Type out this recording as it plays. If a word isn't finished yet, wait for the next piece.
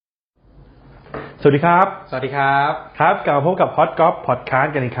สวัสดีครับสวัสดีครับครับกลับมาพบกับฮอตก๊อฟพอดคาส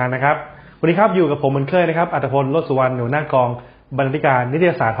ต์กันอีกครั้งนะครับวันนี้ครับอยู่กับผมเหมือนเคยนะครับอัตพล โลจน์สุวรรณหัวหน้ากองบรรณาธิการนิต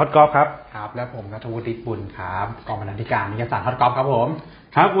ยสารฮอตก๊อฟครับครับและผมณัฐวุฒิบุญครับกองบรรณาธิการนิตยสารฮอตก๊อฟครับผม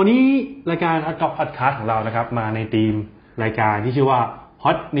ครับวันนี้รายการฮอตก๊อฟพอดคาสต์ของเรานะครับมาในธีมรายการที่ชื่อว่า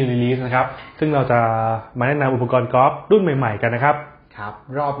Hot New Release นะครับซึ่งเราจะมาแนะนำอุปกรณ์กอล์ฟรุ่นใหม่ๆกันนะครับครับ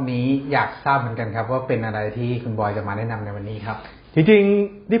รอบนี้อยากทราบเหมือนกันครับว่าเป็นอะไรที่คุณบอยจะมาแนะนำในวันนี้ครับจริง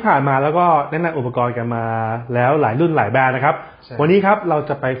ๆที่ผ่านมาแล้วก็แนะนำอุปกรณ์กันมาแล้วหลายรุ่นหลายแบรนด์นะครับวันนี้ครับเรา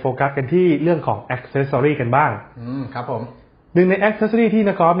จะไปโฟกัสกันที่เรื่องของ Accessory กันบ้างครับผมหนึ่งใน Accessory ที่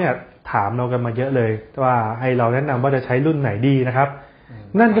นักกอล์ฟเนี่ยถามเรากันมาเยอะเลยว่าให้เราแนะนำว่าจะใช้รุ่นไหนดีนะครับ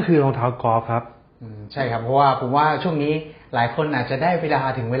นั่นก็คือรองเท้ากอล์ฟครับใช่ครับเพราะว่าผมว่าช่วงนี้หลายคนอาจจะได้เวลา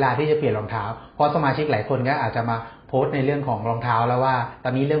ถึงเวลาที่จะเปลี่ยนรองเท้าเพราะสมาชิกหลายคนก็อาจจะมาโพสต์ในเรื่องของรองเท้าแล้วว่าตอ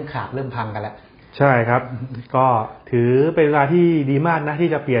นนี้เริ่มขาดเริ่มพังกันแล้วใช่ครับก็ถือเป็นเวลาที่ดีมากนะที่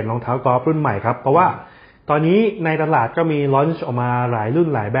จะเปลี่ยนรองเท้ากอล์ฟรุ่นใหม่ครับเพราะว่าตอนนี้ในตลาดก็มีลอนช์ออกมาหลายรุ่น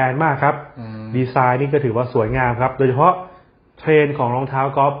หลายแบรนด์มากครับดีไซน์นี่ก็ถือว่าสวยงามครับโดยเฉพาะเทรนด์ของรองเท้า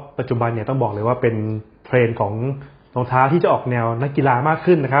กอล์ฟปัจจุบันเนี่ยต้องบอกเลยว่าเป็นเทรนด์ของรองเท้าที่จะออกแนวนักกีฬามาก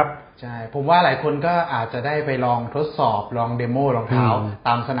ขึ้นนะครับใช่ผมว่าหลายคนก็อาจจะได้ไปลองทดสอบลองเดโมรองเท้าต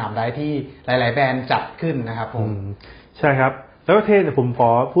ามสนามได้ที่หลายๆแบรนด์จัดขึ้นนะครับผมใช่ครับแล้วก็เทรนด์ผมขอ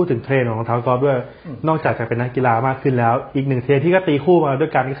พูดถึงเทรนด์ของรองเท้ากอล์ฟด้วยนอกจากจะเป็นนักกีฬามากขึ้นแล้วอีกหนึ่งเทรนด์ที่ก็ตีคู่มาด้ว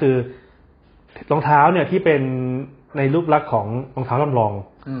ยกันก็คือรองเท้าเนี่ยที่เป็นในรูปลักษณ์ของรองเท้าลำลอง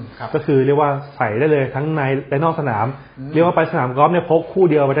ก็คือเรียกว่าใส่ได้เลยทั้งในและนอกสนามเรียกว่าไปสนามกอล์ฟเนี่ยพกคู่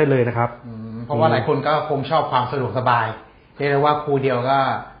เดียวไปได้เลยนะครับเพราะว่าหลายคนก็คงชอบความสะดวกสบายเรียกได้ว่าคู่เดียวก็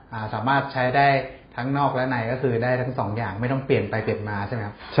สามารถใช้ได้ทั้งนอกและในก็คือได้ทั้งสองอย่างไม่ต้องเปลี่ยนไปเปลี่ยนมาใช่ไหมค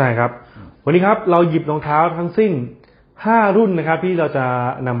รับใช่ครับวันนี้ครับเราหยิบรองเท้าทั้งสิ้น5รุ่นนะครับที่เราจะ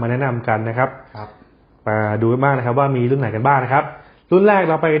นำมาแนะนำกันนะครับมาดูมากนะครับว่ามีรุ่นไหนกันบ้างนะครับรุ่นแรก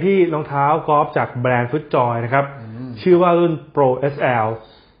เราไปกันที่รองเท้ากอล์ฟจากแบรนด์ฟุตจอยนะครับชื่อว่ารุ่น Pro SL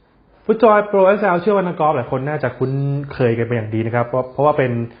ฟุตจอย Pro SL เชื่อว่านักกอล์ฟหลายคนน่าจะคุ้นเคยกันเป็นอย่างดีนะครับเพราะว่าเป็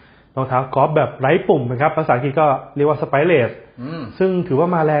นรองเท้ากอล์ฟแบบไร้ปุ่มนะครับภาษาอังกฤษก็เรียกว่าสไปเลสซึ่งถือว่า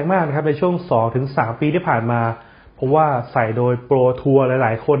มาแรงมากนะครับในช่วง 2-3 ปีที่ผ่านมาเพราะว่าใส่โดยโปรทัวร์หล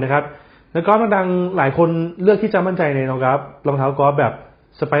ายๆคนนะครับนักกอล์ฟดังหลายคนเลือกที่จะมั่นใจในรองเท้ากอล์ฟแบบ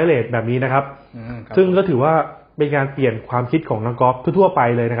สไปเลสแบบนี้นะครับซึ่งก็ถือว่าเป็นการเปลี่ยนความคิดของนักกอล์ฟทั่วไป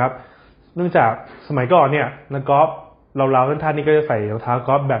เลยนะครับเนื่องจากสมัยก่อนเนี่ยนักกอล์ฟเราท่านนี้ก็จะใส่รองเท้าก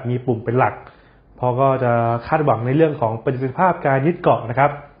อล์ฟแบบมีปุ่มเป็นหลักพอก็จะคาดหวังในเรื่องของประสิทธิภาพการยึดเกาะนะครั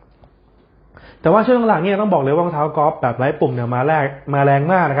บแต่ว่าช่วงหลังเนี่ยต้องบอกเลยว่ารองเท้ากอล์ฟแบบไร้ปุ่มเนี่ยมาแรง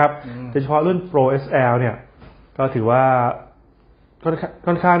มากนะครับโดยเฉพาะรุ่น Pro SL เนี่ยก็ถือว่า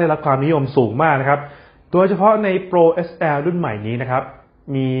ค่อนข้างได้รับความนิยมสูงมากนะครับโดยเฉพาะใน Pro SL รุ่นใหม่นี้นะครับ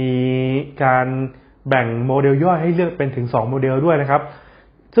มีการแบ่งโมเดลย่อยให้เลือกเป็นถึง2โมเดลด้วยนะครับ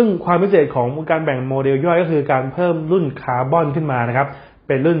ซึ่งความพิเศษของการแบ่งโมเดลย่อยก็คือการเพิ่มรุ่นคาร์บอนขึ้นมานะครับเ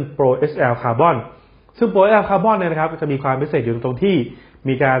ป็นรุ่น Pro SL คาร์บอนซึ่ง Pro SL คาร์บอนเนี่ยนะครับจะมีความพิเศษอยู่ตรงที่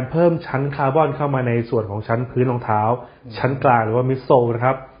มีการเพิ่มชั้นคาร์บอนเข้ามาในส่วนของชั้นพื้นรองเท้าชั้นกลางหรือว่ามิดโซลนะค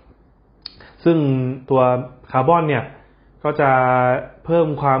รับซึ่งตัวคาร์บอนเนี่ยก็จะเพิ่ม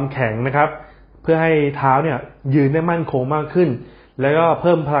ความแข็งนะครับเพื่อให้เท้าเนี่ยยืนได้มั่นคงมากขึ้นแล้วก็เ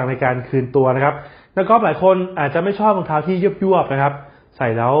พิ่มพลังในการคืนตัวนะครับแล้วก็หลายคนอาจจะไม่ชอบรองเท้าที่ยวบๆนะครับใส่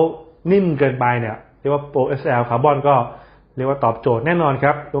แล้วนิ่มเกินไปเนี่ยเรียกว่า Pro SL คาร์บอนก็เรียกว่าตอบโจทย์แน่นอนค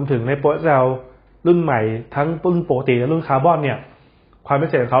รับรวมถึงใน Pro SL รุ่นใหม่ทั้งรุ่นปกติและรุ่นคาร์บอนเนี่ยความพิ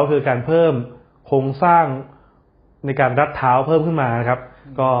เศษของเขาคือการเพิ่มโครงสร้างในการรัดเท้าเพิ่มขึ้นมานะครับ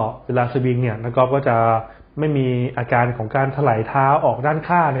ก็เวลาสวิงเนี่ยนักกอล์ฟก็จะไม่มีอาการของการถลายเท้าออกด้าน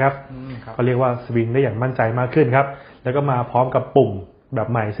ข้างนะครับเขาเรียกว่าสวิงได้อย่างมั่นใจมากขึ้นครับแล้วก็มาพร้อมกับปุ่มแบบ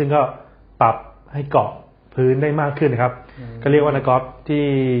ใหม่ซึ่งก็ปรับให้เกาะพื้นได้มากขึ้นนะครับก็เรียกว่านักกอล์ฟที่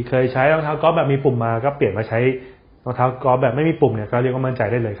เคยใช้รองเท้ากอล์ฟแบบมีปุ่มมาก็เปลี่ยนมาใช้รองเท้ากอล์ฟแบบไม่มีปุ่มเนี่ยก็เรียกว่ามั่นใจ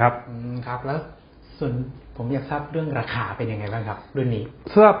ได้เลยครับครับแล้วส่วนผมอยากทราบเรื่องราคาเป็นยังไงบ้างครับรุ่นนี้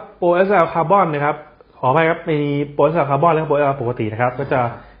สำหรับ Pro SL Carbon นะครับขออภัยครับมี Pro SL Carbon และ Pro SL ปกตินะครับก็จะ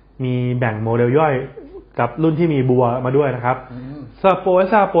มีแบ่งโมเดลย่อยกับรุ่นที่มีบัวมาด้วยนะครับสำหรับ Pro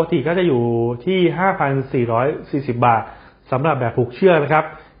SL ปกติก็จะอยู่ที่ 5,440 บาทสำหรับแบบผูกเชือกนะครับ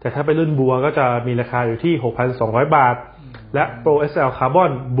แต่ถ้าเป็นรุ่นบัวก็จะมีราคาอยู่ที่ 6,200 บาทและ Pro SL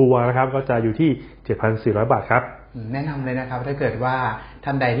Carbon บัวนะครับก็จะอยู่ที่ 7,400 บาทครับแนะนำเลยนะครับถ้าเกิดว่าท่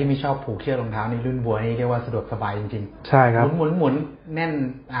านใดที่ไม่ชอบผูกเชือกรองเท้าในรุ่นบัวนี่เรียกว่าสะดวกสบายจริงๆใช่ครับหมุนแน่น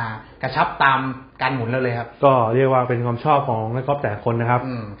กระชับตามการหมุนเลยครับก็เรียกว่าเป็นความชอบของนักกอล์ฟแต่คนนะครับ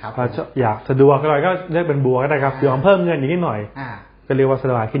ถ้าอยากสะดวกก็เลือกเป็นบัวก็ได้ครับยอมเพิ่มเงินนิดหน่อยก็เรียกว่าสะ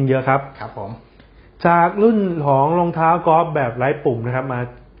ดวกขึ้นเยอะครับครับผมจากรุ่นของรองเท้ากอล์ฟแบบไร้ปุ่มนะครับมา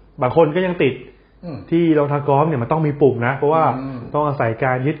บางคนก็ยังติดที่รองเท้ากอล์ฟเนี่ยมันต้องมีปุ่มนะเพราะว่าต้องอาศัยก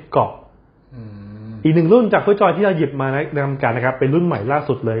ารยึดเกาะ อีกหนึ่งรุ่นจากฟุตจอยที่เราหยิบมาแนะนำกันนะครับเป็นรุ่นใหม่ล่า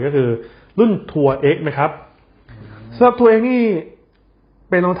สุดเลยก็คือรุ่นทัวร์ X นะครับสำหรับทัวร์ X นี่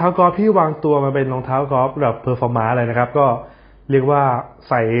เป็นรองเท้ากอล์ฟที่วางตัวมาเป็นรองเท้ากอล์ฟแบบเพอร์ฟอร์มานซ์เลยนะครับก็เรียกว่า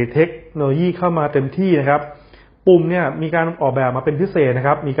ใส่เทคโนโลยีเข้ามาเต็มที่นะครับปุ่มเนี่ยมีการออกแบบมาเป็นพิเศษนะค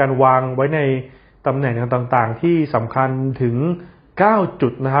รับมีการวางไว้ในตำแหน่งต่างๆที่สำคัญถึง9จุ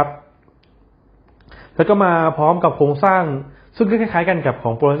ดนะครับแล้วก็มาพร้อมกับโครงสร้างซึ่งคล้ายๆกันกับข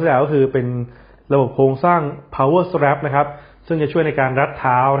องโปรเซสแล้วก็คือเป็นระบบโครงสร้าง power strap นะครับซึ่งจะช่วยในการรัดเ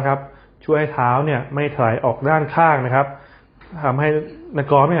ท้านะครับช่วยให้เท้าเนี่ยไม่ถลายออกด้านข้างนะครับทำให้นัก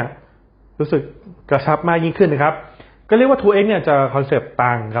กอล์ฟเนี่ยรู้สึกกระชับมากยิ่งขึ้นนะครับก็เรียกว่า 2X เนี่ยจะคอนเซปต์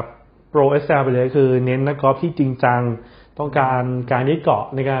ต่างกับ Pro SL ไปเลยคือเน้นนักกอล์ฟที่จริงจังต้องการยึดเกาะ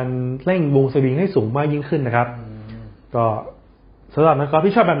ในการเร่งวงสวิงให้สูงมากยิ่งขึ้นนะครับก็สำหรับนักกอล์ฟ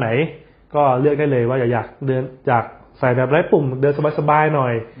ที่ชอบแบบไหนก็เลือกได้เลยว่าอยากเดินอยากใส่แบบไร้ปุ่มเดินสบายๆหน่อ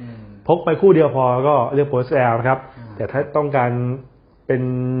ยพกไปคู่เดียวพอก็เลือก Pro SL นะครับแต่ถ้าต้องการเป็น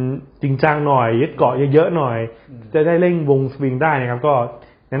จริงจังหน่อยยึดเกาะเยอะๆหน่อยจะได้เร่งวงสวิงได้นะครับก็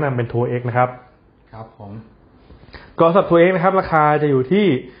แนะนำเป็น 2X นะครับครับผมก็สำหรับ 2X นะครับราคาจะอยู่ที่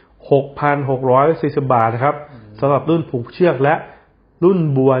 6,640 บาทนะครับสำหรับรุ่นผูกเชือกและรุ่น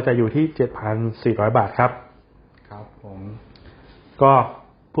บัวจะอยู่ที่ 7,400 บาทครับครับผมก็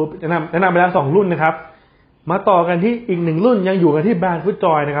แนะนำไปแล้ว2รุ่นนะครับมาต่อกันที่อีก1รุ่นยังอยู่กันที่แบรนด์ฟุตจ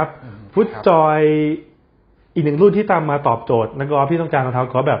อยนะครับฟุตจอยอีก1รุ่นที่ตามมาตอบโจทย์นักกอล์ฟที่ต้องการรองเท้า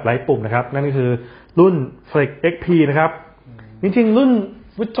กอล์ฟแบบไร้ปุ่มนะครับนั่นก็คือรุ่น Flex XP นะครับจริงๆรุ่น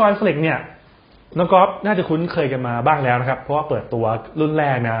ฟุตจอย Flex เนี่ยนักกอล์ฟน่าจะคุ้นเคยกันมาบ้างแล้วนะครับเพราะว่าเปิดตัวรุ่นแร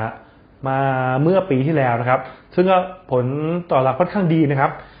กนะมาเมื่อปีที่แล้วนะครับซึ่งก็ผลตอบรับค่อนข้างดีนะครั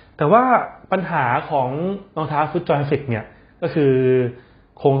บแต่ว่าปัญหาของรองเท้าฟุตจอย Flex เนี่ยก็คือ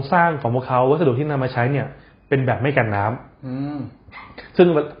โครงสร้างของพวกเขาวัสดุที่นำมาใช้เนี่ยเป็นแบบไม่กันน้ำซึ่ง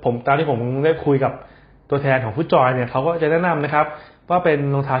ตามที่ผมได้คุยกับตัวแทนของฟุตจอยเนี่ยเขาก็จะแนะนำนะครับว่าเป็น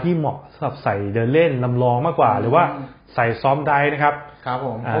รองเท้าที่เหมาะสำหรับใส่เดินเล่นลำลองมากกว่าหรือว่าใส่ซ้อมไดนะครับครับผ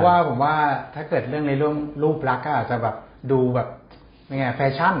มเพราะว่าผมว่าถ้าเกิดเรื่องในเรื่องรูปลักษณ์ก็อาจจะแบบดูแบบยังไงแฟ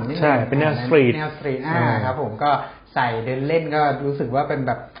ชั่นนิดนึงใช่เป็นแนวสตรีทครับผมก็ใส่เดินเล่นก็รู้สึกว่าเป็นแ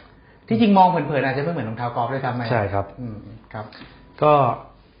บบที่จริงมองเผินๆอาจจะไม่เหมือนรองเท้ากอล์ฟด้วยซ้ำไหมใช่ครับครับก็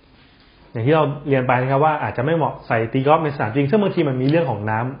อย่างที่เราเรียนไปนะครับว่าอาจจะไม่เหมาะใส่ตีกอล์ฟในสนามจริงซึ่งบางทีมันมีเรื่องของ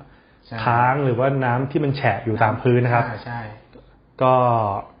น้ำค้างหรือว่าน้ำที่มันแฉะอยู่ตามพื้นนะครับใช่ก็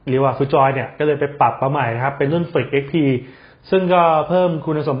เรียกว่าฟุตจอยเนี่ยก็เลยไปปรับมาใหม่นะครับเป็นรุ่น Flex XP ซึ่งก็เพิ่ม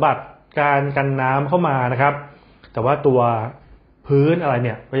คุณสมบัติการกันน้ำเข้ามานะครับแต่ว่าตัวพื้นอะไรเ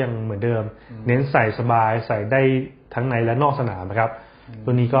นี่ยก็ยังเหมือนเดิมเน้นใส่สบายใส่ได้ทั้งในและนอกสนามนะครับตั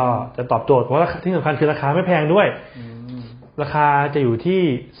วนี้ก็จะตอบโจทย์เพราะว่าที่สำคัญคือราคาไม่แพงด้วยราคาจะอยู่ที่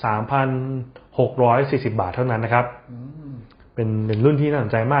 3,640 บาทเท่านั้นนะครับเป็นรุ่นที่น่าส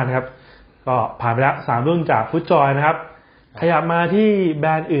นใจมากนะครับก็ผ่านไปแล้ว3รุ่นจากฟุตจอยนะครับขยับมาที่แบร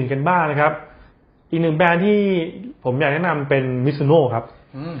นด์อื่นกันบ้างนะครับอีกหนึ่งแบรนด์ที่ผมอยากแนะนำเป็นมิซูโน่ครับ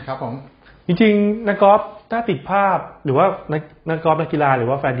ครับผมจริงๆนักกอล์ฟถ้าติดภาพหรือว่านักกอล์ฟนักกีฬาหรือ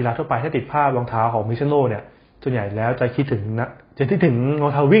ว่าแฟนกีฬาทั่วไปถ้าติดภาพรองเท้าของมิซูโน่เนี่ยส่วนใหญ่แล้วจะคิดถึงรอ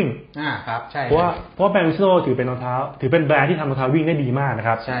งเท้าวิ่งครับใช่เพราะว่าแบรนด์มิซูโน่ถือเป็นแบรนด์ที่ทำรองเท้าวิ่งได้ดีมากนะค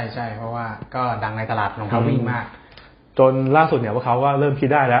รับใช่เพราะว่าก็ดังในตลาดรองเท้าวิ่งมากจนล่าสุดเนี่ยพวกเขาก็เริ่มคิด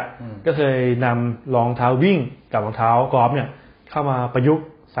ได้แล้วก็เคยนำรองเท้าวิ่งกับรองเท้ากอล์ฟเนี่ยเข้ามาประยุกต์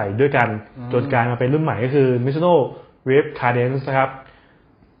ใส่ด้วยกันจนกลายมาเป็นรุ่นใหม่ก็คือ Mizuno Wave Cadence นะครับ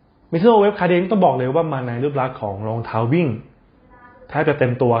Mizuno Wave Cadence ต้องบอกเลยว่ามาในรูปลักษณ์ของรองเท้าวิ่งแทบจะเต็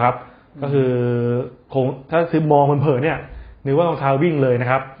มตัวครับก็คือถ้าคือมองเผินๆเนี่ยนึกว่ารองเท้าวิ่งเลยนะ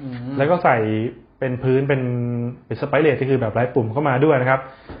ครับแล้วก็ใส่เป็นพื้นเป็นสไปเลสที่คือแบบไร้ปุ่มเข้ามาด้วยนะครับ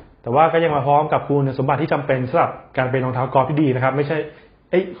แต่ว่าก็ยังมาพร้อมกับคุณสมบัติที่จำเป็นสำหรับการเป็นรองเท้ากอล์ฟที่ดีนะครับไม่ใช่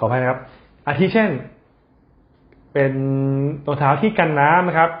ขออภัยนะครับอาทิเช่นเป็นรองเท้าที่กันน้ำ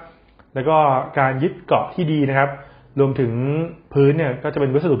นะครับแล้วก็การยึดเกาะที่ดีนะครับรวมถึงพื้นเนี่ยก็จะเป็น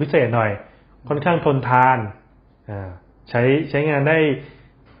วัสดุพิเศษหน่อยค่อนข้างทนทานใช้งานได้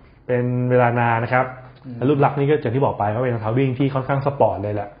เป็นเวลานานนะครับและรูปลักษณ์นี่ก็อย่างที่บอกไปว่าเป็นรองเท้าวิ่งที่ค่อนข้างสปอร์ตเล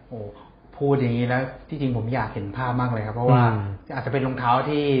ยแหละโอ้พูดอย่างนี้แล้วที่จริงผมอยากเห็นภาพมากเลยครับเพราะว่าอาจจะเป็นรองเท้า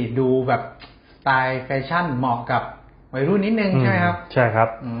ที่ดูแบบสไตล์แฟชั่นเหมาะกับวัยรุ่นนิดนึงใช่ไหมครับใช่ครับ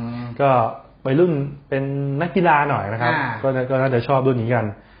ก็วัยรุ่นเป็นนักกีฬาหน่อยนะครับก็น่าจะชอบรุ่นนี้กัน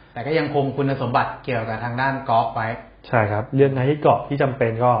แต่ก็ยังคงคุณสมบัติเกี่ยวกับทางด้านกอล์ฟไว้ใช่ครับเรื่องงานที่เกาะที่จำเป็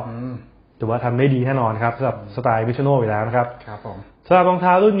นก็ถือว่าทำได้ดีแน่นอนครับสำหรับสไตล์มิซูโน่อยู่แล้วนะครับครับผมสำหรับรองเ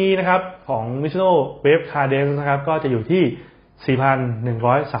ท้ารุ่นนี้นะครับของ Mizuno Wave Cadence นะครับก็จะอยู่ที่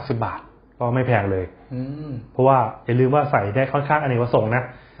 4,130 บาทก็ไม่แพงเลยเพราะว่าอย่าลืมว่าใส่ได้ค่อนข้างอเนกประสงค์นะ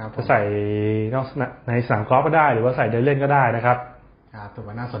จะใส่ในสนามกอล์ฟก็ได้หรือว่าใส่เดินเล่นก็ได้นะครับ ถือ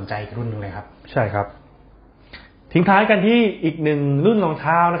ว่าน่าสนใจอีกรุ่นหนึ่งเลยครับใช่ครับทิ้งท้ายกันที่อีกหนึ่งรุ่นรองเ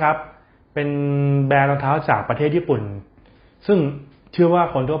ท้านะครับเป็นแบรนด์รองเท้าจากประเทศญี่ปุ่นซึ่งเชื่อว่า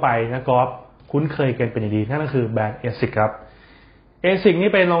คนทั่วไปนะกอล์ฟคุ้นเคยกันเป็นอย่างดีนั่นก็คือแบรนด์เอซิกครับเอซิก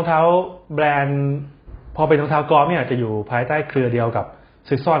นี่เป็นรองเท้าแบรนด์พอเป็นรองเท้ากอล์ฟเนี่ยจะอยู่ภายใต้เครือเดียวกับ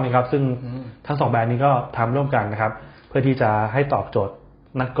ซิกซอนนะครับซึ่งทั้ง2แบรนด์นี้ก็ทำร่วมกันนะครับเพื่อที่จะให้ตอบโจทย์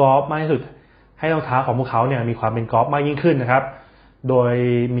นักกอล์ฟมากที่สุดให้รองเท้าของพวกเขาเนี่ยมีความเป็นกอล์ฟมากยิ่งขึ้นนะครับโดย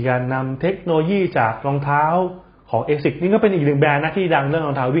มีการนำเทคโนโลยีจากรองเท้าของเอซิกนี่ก็เป็นอีกหนึ่งแบรนด์นะที่ดังเรื่องร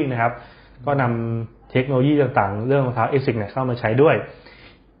องเท้าวิ่งนะครับก็นำเทคโนโลยีต่างๆเรื่องรองเท้าเอซิกเนี่ยเข้ามาใช้ด้วย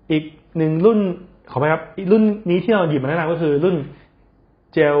อีกหนึ่งรุ่นขอไปครับรุ่นนี้ที่เราหยิบมาแนะนำก็คือรุ่น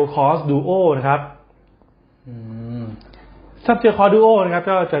Gel Cross Duo นะครับซับ Gel Cross Duo นะครับ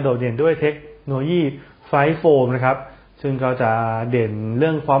ก็จะโดดเด่นด้วยเทคโนโลยีไฟโฟมนะครับซึ่งก็จะเด่นเรื่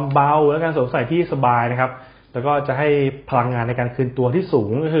องความเบาและการสวมใส่ที่สบายนะครับแล้วก็จะให้พลังงานในการคืนตัวที่สู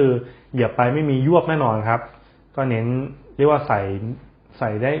งก็คือเหยียบไปไม่มียวบแน่นอนครับก็เน้นเรียกว่าใส่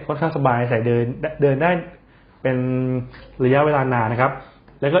ได้ค่อนข้างสบายใส่เดินได้เป็นระยะเวลานานนะครับ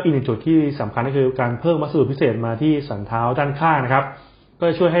แล้วก็อีกหนึ่งจุดที่สำคัญก็คือการเพิ่มวัสดุพิเศษมาที่สันเท้าด้านข้างนะครับก็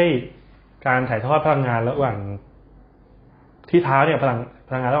จะช่วยให้การถ่ายทอดพลังงานระหว่างที่เท้าเนี่ยพ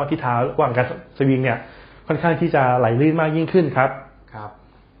ลังงานระหว่างที่เท้าระหว่างการสวิงเนี่ยค่อนข้างที่จะไหลลื่นมากยิ่งขึ้นครับ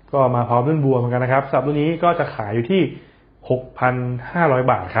ก็มาพร้อมรุ่นบัวเหมือนกันนะครับสำหรับรุ่นนี้ก็จะขายอยู่ที่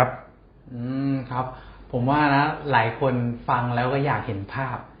 6,500 บาทครับครับผมว่านะหลายคนฟังแล้วก็อยากเห็นภา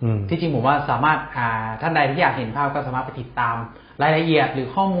พที่จริงผมว่าสามารถท่านใดที่อยากเห็นภาพก็สามารถไปติดตามรายละเอียดหรือ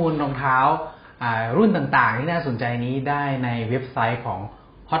ข้อมูลรองเท้ารุ่นต่างๆที่น่าสนใจนี้ได้ในเว็บไซต์ของ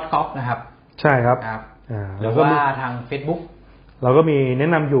Hot Golf นะครับใช่ครับหรือว่าทาง Facebook เราก็มีแนะ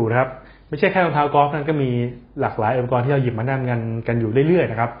นำอยู่นะครับไม่ใช่แค่รองเท้ากอล์ฟนั้นก็มีหลากหลายอุปกรณ์ที่เราหยิบมาแนะนำกันอยู่เรื่อย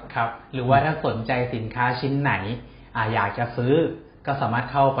ๆนะครับครับหรือว่าถ้าสนใจสินค้าชิ้นไหนอยากจะซื้อก็สามารถ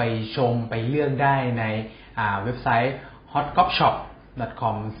เข้าไปชมไปเลือกได้ในเว็บไซต์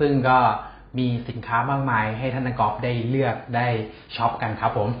hotgolfshop.com ซึ่งก็มีสินค้ามากมายให้ท่านนักกอล์ฟได้เลือกได้ช็อปกันครั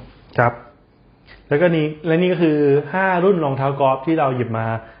บผมครับและนี่ก็คือ5รุ่นรองเท้ากอล์ฟที่เราหยิบมา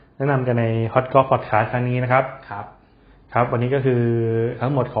แนะนำกันใน Hot Golf Podcast ครั้งนี้นะครับครับวันนี้ก็คือทั้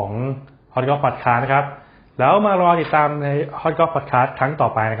งหมดของ Hot Golf Podcast นะครับแล้วมารอติดตามใน Hot Golf Podcast ครั้งต่อ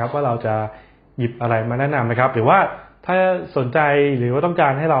ไปนะครับว่าเราจะหยิบอะไรมาแนะนำนะครับหรือว่าถ้าสนใจหรือว่าต้องกา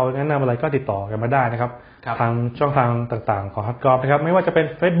รให้เราแนะนำอะไรก็ติดต่อกันมาได้นะครับทางช่องทางต่างๆของ Hot Golf นะครับไม่ว่าจะเป็น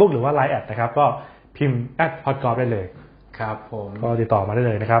Facebook หรือว่า Line แอดนะครับก็พิมพ์ @hotgolf ได้เลยครับผมก็ติดต่อมาได้เ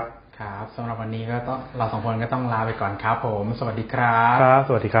ลยนะครับครับสำหรับวันนี้ก็ต้องเรา2คนก็ต้องลาไปก่อนครับผมสวัสดีครับครับ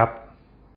สวัสดีครับ